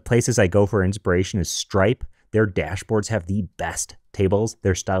 one of the places I go for inspiration is Stripe. Their dashboards have the best tables.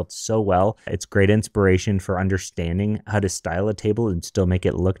 They're styled so well. It's great inspiration for understanding how to style a table and still make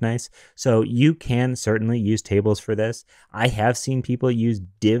it look nice. So you can certainly use tables for this. I have seen people use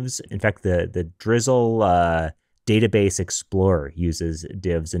divs. In fact, the Drizzle Database Explorer uses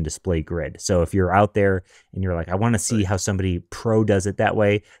divs and display grid. So if you're out there and you're like, I want to see how somebody pro does it that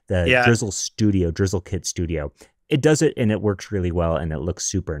way, the Drizzle Kit Studio, it does it and it works really well and it looks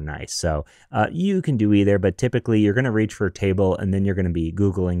super nice. So you can do either, but typically you're going to reach for a table and then you're going to be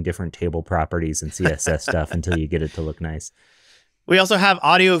Googling different table properties and CSS stuff until you get it to look nice. We also have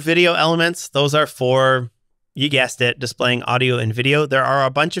audio video elements. Those are for You guessed it, displaying audio and video. There are a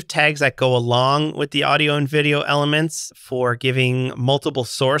bunch of tags that go along with the audio and video elements for giving multiple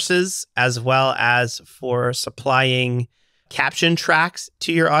sources, as well as for supplying caption tracks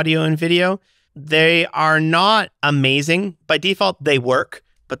to your audio and video. They are not amazing. By default, they work,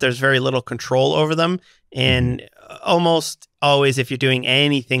 but there's very little control over them. And almost always, if you're doing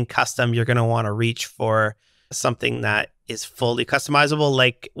anything custom, you're going to want to reach for something that is fully customizable.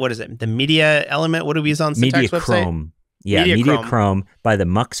 Like, what is it? The media element? What do we use on Syntax website? Chrome. Yeah, Media Chrome by the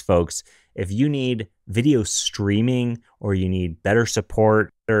Mux folks. If you need video streaming or you need better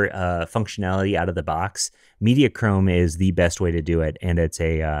support or functionality out of the box, Media Chrome is the best way to do it. And it's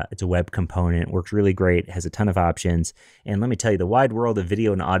a web component, works really great, has a ton of options. And let me tell you, the wide world of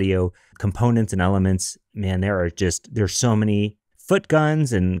video and audio components and elements, man, there's so many foot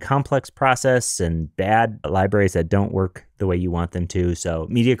guns and complex process and bad libraries that don't work the way you want them to. So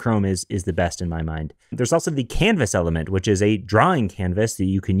Media Chrome is the best in my mind. There's also the canvas element, which is a drawing canvas that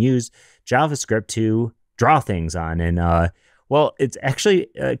you can use JavaScript to draw things on. And well, it's actually,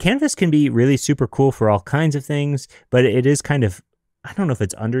 canvas can be really super cool for all kinds of things, but it is kind of, I don't know if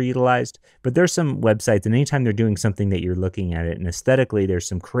it's underutilized, but there's some websites, and anytime they're doing something that you're looking at it, and aesthetically there's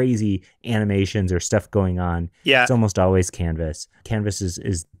some crazy animations or stuff going on, it's almost always Canvas. Canvas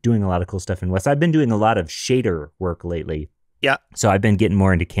is doing a lot of cool stuff in Wes. I've been doing a lot of shader work lately. Yeah. So I've been getting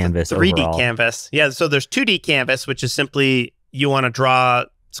more into Canvas 3D overall. Canvas. Yeah, so there's 2D Canvas, which is simply you want to draw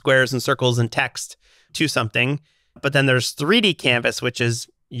squares and circles and text to something. But then there's 3D Canvas, which is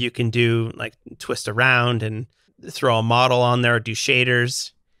you can do like twist around and throw a model on there, do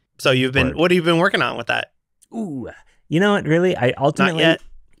shaders. So what have you been working on with that? Ooh, you know what? Really,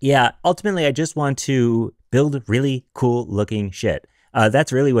 ultimately I just want to build really cool looking shit.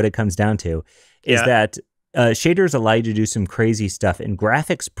 That's really what it comes down to. Is that shaders allow you to do some crazy stuff, and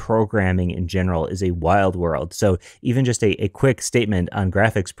graphics programming in general is a wild world. So even just a quick statement on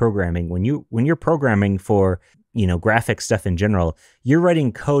graphics programming: when you're programming for graphic stuff in general, you're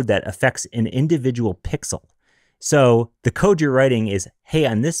writing code that affects an individual pixel. So the code you're writing is, hey,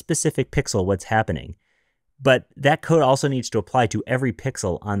 on this specific pixel, what's happening? But that code also needs to apply to every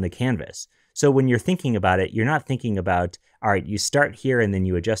pixel on the canvas. So when you're thinking about it, you're not thinking about, all right, you start here and then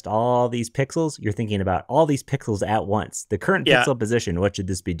you adjust all these pixels. You're thinking about all these pixels at once. The current pixel position, what should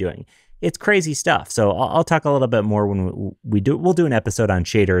this be doing? It's crazy stuff. So I'll talk a little bit more when we'll do an episode on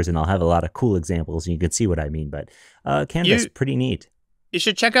shaders, and I'll have a lot of cool examples and you can see what I mean. But Canvas, pretty neat. You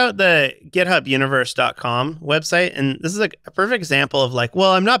should check out the githubuniverse.com website. And this is like a perfect example of like,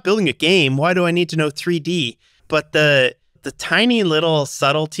 well, I'm not building a game. Why do I need to know 3D? But the tiny little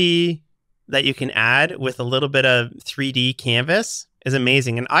subtlety that you can add with a little bit of 3D canvas is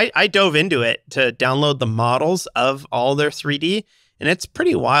amazing. And I dove into it to download the models of all their 3D, and it's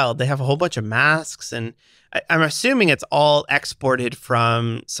pretty wild. They have a whole bunch of masks, and I'm assuming it's all exported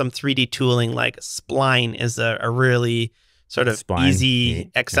from some 3D tooling, like Spline is a really sort of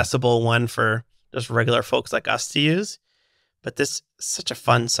easy, accessible one for just regular folks like us to use. But this is such a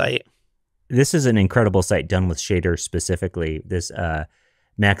fun site. This is an incredible site done with shaders specifically. This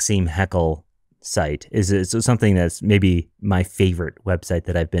Maxime Heckel site is something that's maybe my favorite website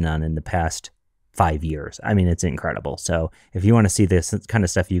that I've been on in the past 5 years. I mean, it's incredible. So if you want to see this kind of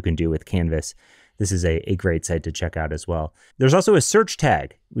stuff you can do with Canvas, this is a great site to check out as well. There's also a search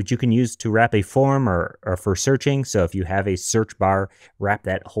tag, which you can use to wrap a form or for searching. So if you have a search bar, wrap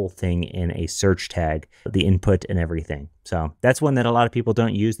that whole thing in a search tag, the input and everything. So that's one that a lot of people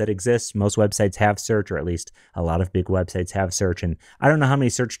don't use that exists. Most websites have search, or at least a lot of big websites have search. And I don't know how many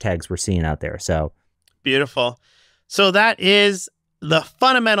search tags we're seeing out there. So beautiful. So that is the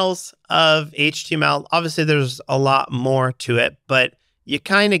fundamentals of HTML. Obviously, there's a lot more to it, but you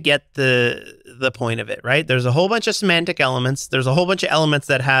kind of get the point of it, right? There's a whole bunch of semantic elements. There's a whole bunch of elements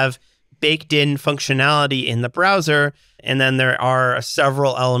that have baked in functionality in the browser. And then there are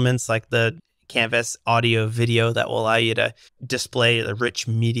several elements like the canvas, audio, video that will allow you to display the rich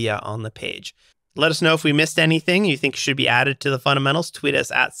media on the page. Let us know if we missed anything you think should be added to the fundamentals. Tweet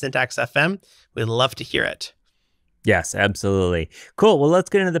us at SyntaxFM. We'd love to hear it. Yes, absolutely. Cool. Well,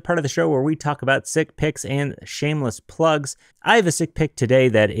 let's get into the part of the show where we talk about sick picks and shameless plugs. I have a sick pick today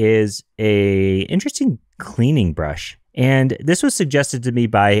that is a interesting cleaning brush. And this was suggested to me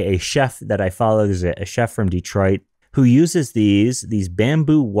by a chef that I follow. There's a chef from Detroit who uses these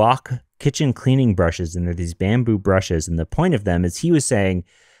bamboo wok kitchen cleaning brushes, and they're these bamboo brushes. And the point of them is, he was saying,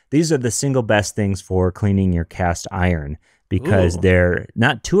 these are the single best things for cleaning your cast iron, because they're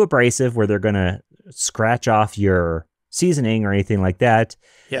not too abrasive where they're going to scratch off your seasoning or anything like that.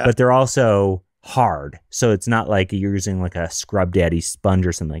 Yeah. But they're also hard. So it's not like you're using like a Scrub Daddy sponge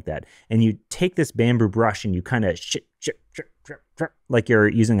or something like that. And you take this bamboo brush and you kind of like you're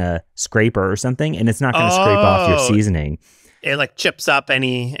using a scraper or something, and it's not going to scrape off your seasoning. It like chips up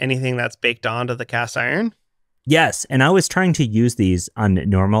anything that's baked onto the cast iron. Yes, and I was trying to use these on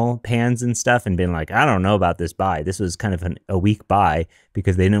normal pans and stuff and being like, I don't know about this buy. This was kind of a weak buy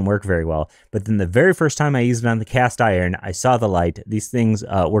because they didn't work very well. But then the very first time I used it on the cast iron, I saw the light. These things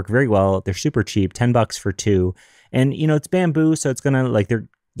work very well. They're super cheap, $10 for 2. And, you know, it's bamboo, so it's going to, like,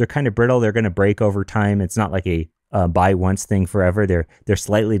 they're kind of brittle. They're going to break over time. It's not like a buy once thing forever. They're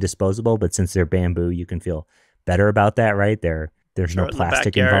slightly disposable, but since they're bamboo, you can feel better about that, right? There's no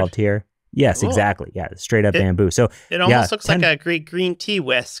plastic involved here. Yes, exactly. Yeah, straight up bamboo. So it almost looks like a green tea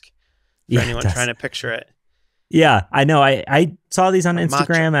whisk for anyone trying to picture it. Yeah, I know. I saw these on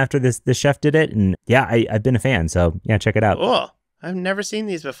Instagram after the chef did it, and yeah, I've been a fan. So yeah, check it out. Oh, I've never seen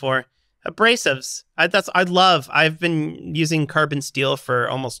these before. Abrasives. I've been using carbon steel for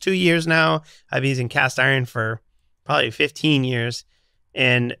almost 2 years now. I've been using cast iron for probably 15 years,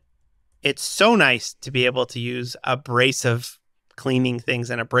 and it's so nice to be able to use abrasive cleaning things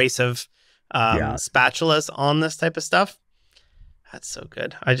and abrasive spatulas on this type of stuff. That's so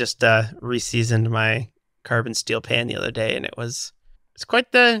good. I just re-seasoned my carbon steel pan the other day, and it's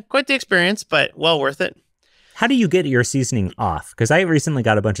quite the experience, but well worth it. How do you get your seasoning off? Because I recently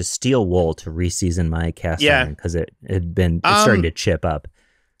got a bunch of steel wool to re-season my cast iron because it's starting to chip up.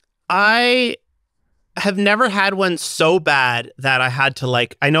 I have never had one so bad that I had to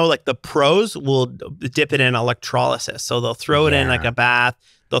I know the pros will dip it in electrolysis. So they'll throw it in like a bath.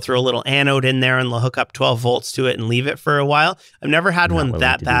 They'll throw a little anode in there and they'll hook up 12 volts to it and leave it for a while. I've never had one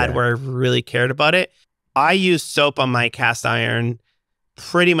that bad where I really cared about it. I use soap on my cast iron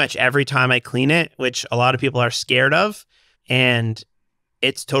pretty much every time I clean it, which a lot of people are scared of. And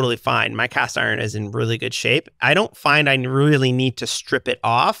it's totally fine. My cast iron is in really good shape. I don't find I really need to strip it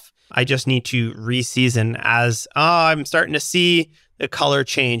off. I just need to re-season as I'm starting to see the color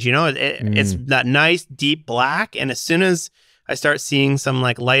change. You know, it's that nice deep black. And as soon as I start seeing some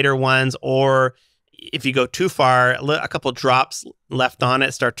lighter ones, or if you go too far, a couple drops left on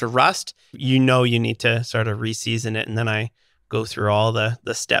it start to rust, you know you need to sort of re-season it. And then I go through all the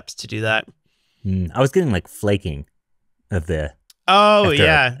steps to do that. I was getting flaking of the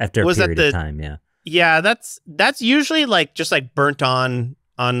after a period of time. Yeah, that's usually just burnt on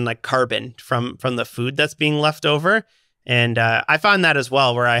carbon from the food that's being left over. And I found that as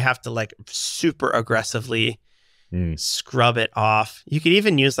well, where I have to super aggressively scrub it off. You could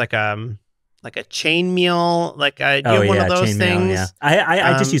even use a chain meal, do you have one of those things? Meal,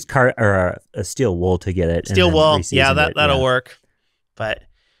 I just use a steel wool to get it. Steel wool, that'll work. But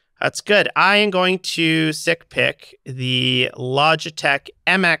that's good. I am going to pick the Logitech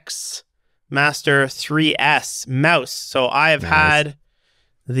MX Master 3S mouse. So I have had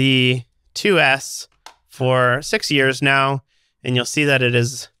the 2S for 6 years now, and you'll see that it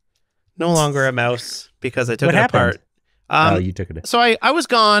is no longer a mouse because I took it apart. You took it. So I was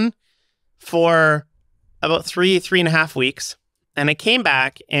gone for about three and a half weeks, and I came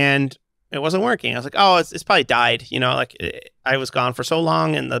back and it wasn't working. I was like, oh, it's probably died. You know, I was gone for so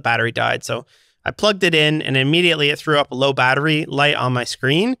long and the battery died. So I plugged it in and immediately it threw up a low battery light on my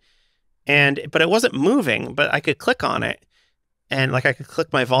screen, but it wasn't moving, but I could click on it. And I could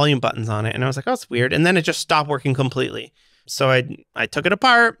click my volume buttons on it. And I was like, oh, it's weird. And then it just stopped working completely. So I took it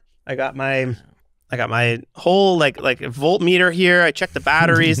apart. I got my whole voltmeter here. I checked the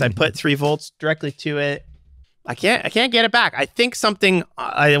batteries. I put 3 volts directly to it. I can't get it back. I think something,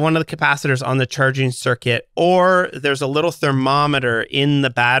 one of the capacitors on the charging circuit, or there's a little thermometer in the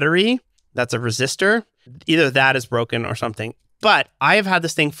battery that's a resistor. Either that is broken or something. But I have had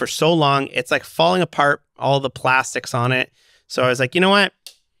this thing for so long. It's falling apart, all the plastics on it. So I was like, you know what?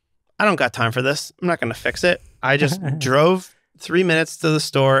 I don't got time for this. I'm not going to fix it. I just drove 3 minutes to the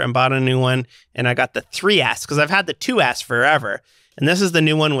store and bought a new one. And I got the 3S because I've had the 2S forever. And this is the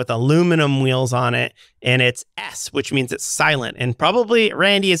new one with aluminum wheels on it. And it's S, which means it's silent. And probably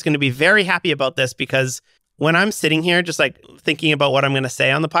Randy is going to be very happy about this because when I'm sitting here just thinking about what I'm going to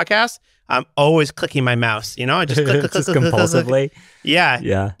say on the podcast, I'm always clicking my mouse. You know, I just click compulsively. Click.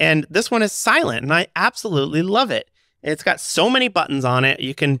 Yeah. And this one is silent and I absolutely love it. It's got so many buttons on it.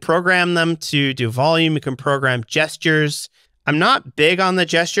 You can program them to do volume. You can program gestures. I'm not big on the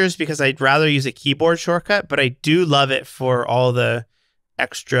gestures because I'd rather use a keyboard shortcut, but I do love it for all the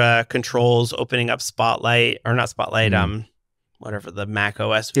extra controls, opening up Spotlight, or not Spotlight, whatever the Mac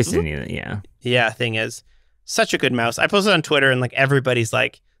OS thing is. Such a good mouse. I posted on Twitter and everybody's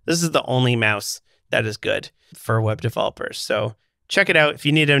like, this is the only mouse that is good for web developers. So check it out if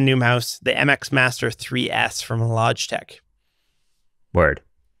you need a new mouse, the MX Master 3S from Logitech. Word.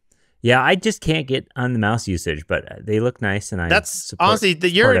 Yeah, I just can't get on the mouse usage, but they look nice, and that's honestly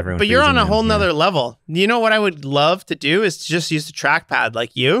you're on a whole nother level. You know what I would love to do is to just use the trackpad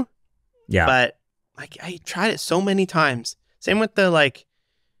like you. Yeah, but I tried it so many times. Same with the like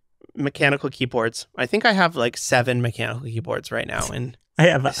mechanical keyboards. I think I have like 7 mechanical keyboards right now, and I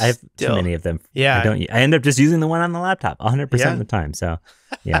have too many of them. Yeah, I end up just using the one on the laptop 100% of the time. So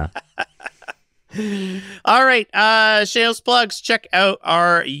yeah. All right, shameless plugs. Check out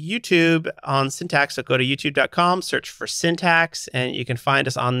our YouTube on Syntax. So go to youtube.com, search for Syntax, and you can find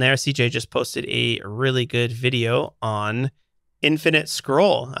us on there. CJ just posted a really good video on infinite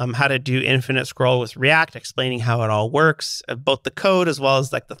scroll, how to do infinite scroll with React, explaining how it all works, both the code as well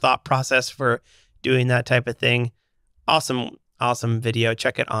as like the thought process for doing that type of thing. Awesome video.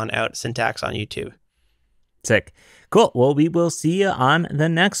 Check it out. Syntax on YouTube. Sick. Cool. Well, we will see you on the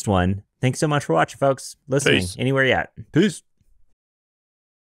next one. Thanks so much for watching, folks. Listening. Peace. Anywhere you're at. Peace.